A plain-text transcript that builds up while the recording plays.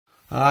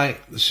Hi,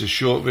 this is a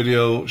short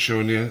video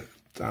showing you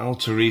how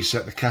to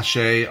reset the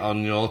cache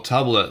on your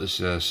tablet. This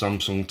is a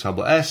Samsung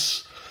Tablet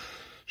S.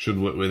 Should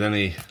work with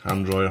any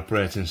Android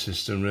operating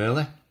system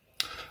really.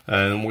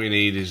 And what you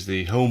need is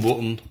the home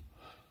button,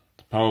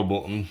 the power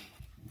button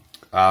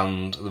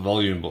and the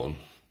volume button.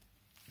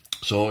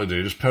 So what we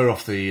do, just power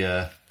off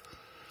the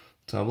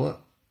tablet.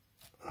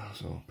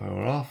 So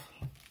power off.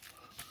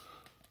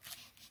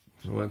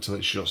 So wait until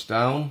it shuts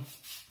down.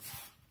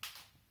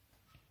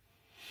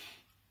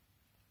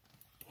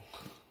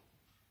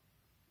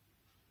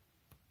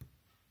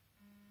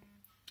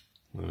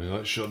 There we go,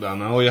 it's shut down.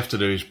 Now all you have to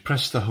do is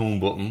press the home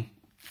button,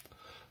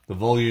 the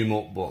volume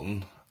up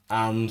button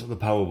and the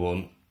power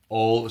button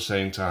all at the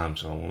same time.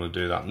 So I'm going to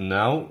do that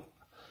now.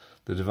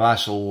 The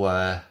device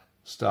will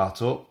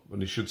start up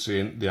and you should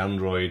see the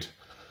Android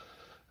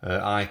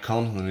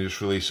icon, and then you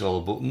just release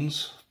all the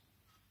buttons.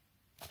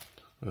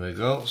 There we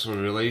go, so we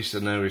released,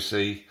 and now we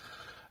see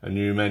a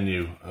new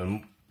menu.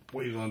 And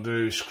what you're going to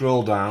do is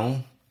scroll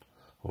down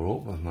or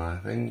up with my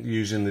thing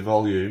using the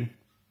volume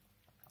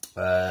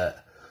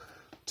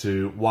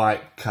to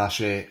wipe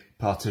cache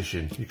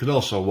partition. You could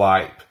also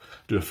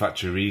do a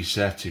factory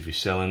reset if you're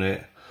selling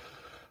it,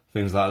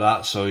 things like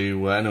that. So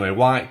you anyway,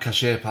 wipe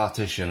cache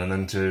partition, and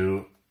then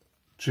to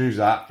choose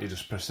that you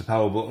just press the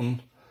power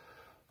button.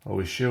 Are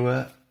we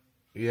sure?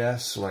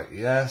 Yes, select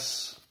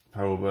yes,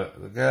 power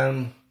button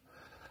again,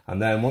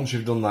 and then once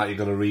you've done that you've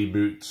got to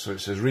reboot. So it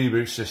says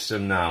reboot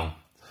system now,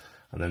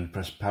 and then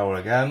press power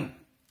again.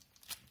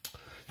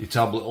 Your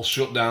tablet will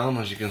shut down,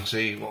 as you can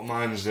see what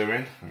mine is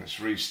doing, and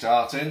it's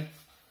restarting.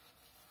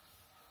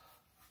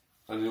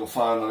 And you'll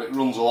find that it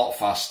runs a lot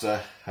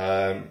faster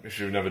if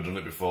you've never done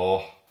it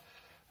before.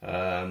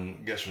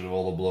 Gets rid of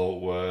all the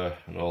bloatware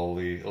and all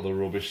the other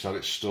rubbish that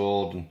it's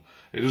stored, and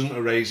it doesn't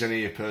erase any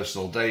of your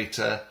personal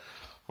data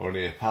or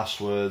any of your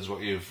passwords,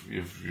 what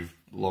you've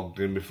logged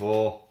in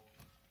before.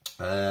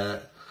 And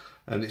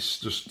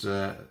it's just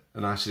a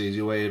nice and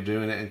easy way of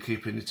doing it and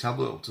keeping your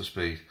tablet up to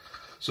speed.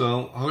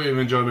 So I hope you've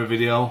enjoyed my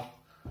video.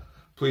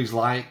 Please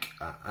like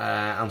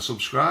and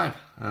subscribe,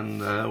 and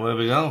there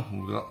we go,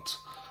 we've got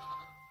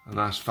a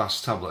nice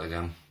fast tablet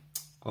again.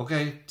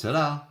 Okay,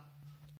 ta-da!